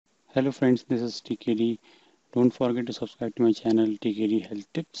Hello friends, this is TKD. Don't forget to subscribe to my channel TKD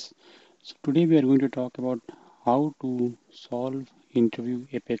Health Tips. So today we are going to talk about how to solve interview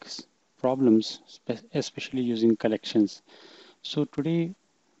apex problems, especially using collections. So today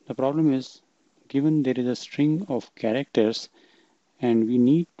the problem is given there is a string of characters and we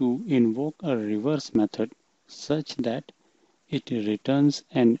need to invoke a reverse method such that it returns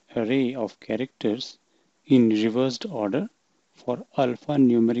an array of characters in reversed order for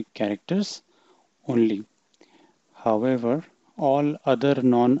alphanumeric characters only. However, all other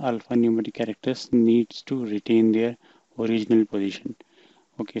non-alphanumeric characters needs to retain their original position.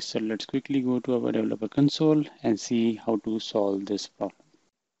 Okay, so let's quickly go to our developer console and see how to solve this problem.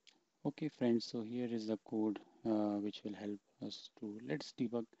 Okay, friends, so here is the code which will help us to let's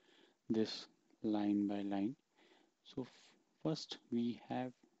debug this line by line. So first we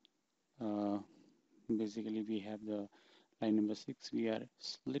have uh, basically we have the line number 6. We are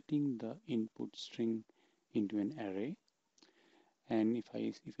splitting the input string into an array. And if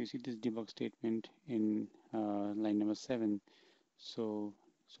you see this debug statement in line number 7, so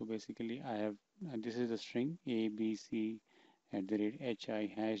basically I have this is a string a b c at the rate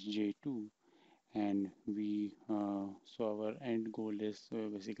hi hash j2, and we so our end goal is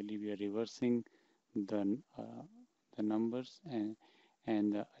basically we are reversing the uh, the numbers and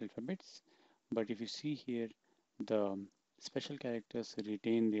the alphabets. But if you see here, the special characters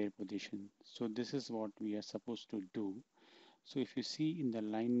retain their position. So this is what we are supposed to do. So if you see in the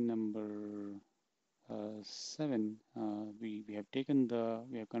line number 7, we have taken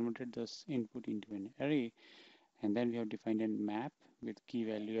we have converted this input into an array, and then we have defined a map with key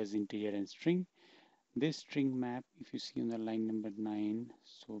value as integer and string. This string map, if you see on the line number 9,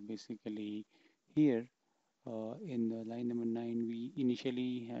 so basically here in the line number 9, we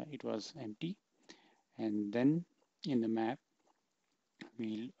initially it was empty, and then in the map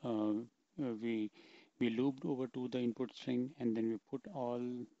we we looped over to the input string, and then we put all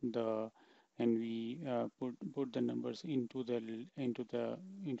the and we put the numbers into the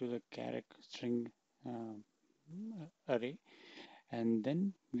charac string uh, array. And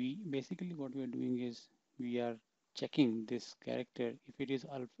then we basically what we are doing is we are checking this character. If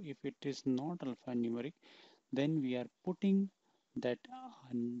it is not alphanumeric, then we are putting that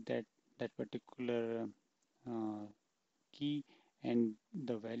that that particular uh, key and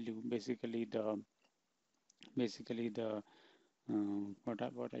the value, basically the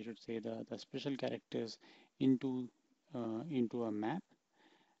what I should say, the special characters into a map.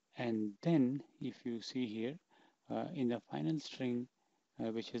 And then if you see here in the final string,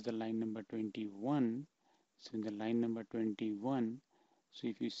 which is the line number 21, so in the line number 21, so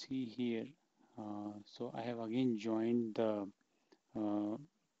if you see here, so I have again joined uh,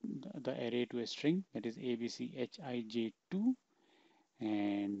 the array to a string, that is abchij2,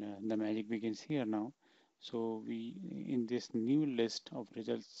 and the magic begins here now. So we in this new list of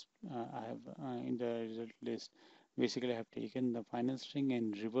results, I have in the result list, basically I have taken the final string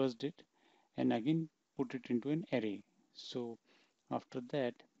and reversed it and again put it into an array. So after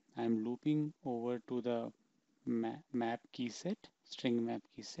that I am looping over to the map key set, string map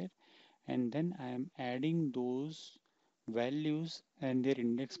key set, and then I am adding those values and their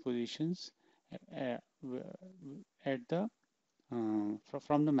index positions uh, at the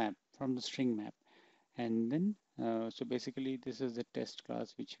from the map, from the string map. And then so basically this is the test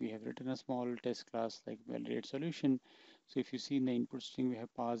class which we have written, a small test class like validate solution. So if you see in the input string, we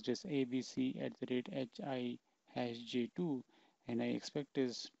have passed as abc at the rate hi hash j2, and I expect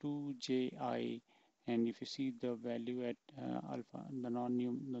is 2ji. And if you see the value at alpha, the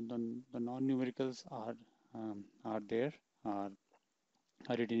non-numericals are there, are,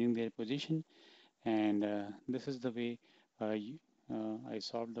 are retaining their position. And this is the way I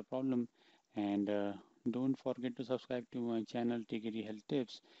solved the problem. And don't forget to subscribe to my channel TKD Health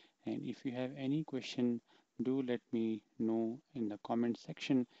Tips. And if you have any question, do let me know in the comment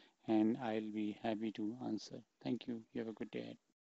section, and I'll be happy to answer. Thank you. You have a good day ahead.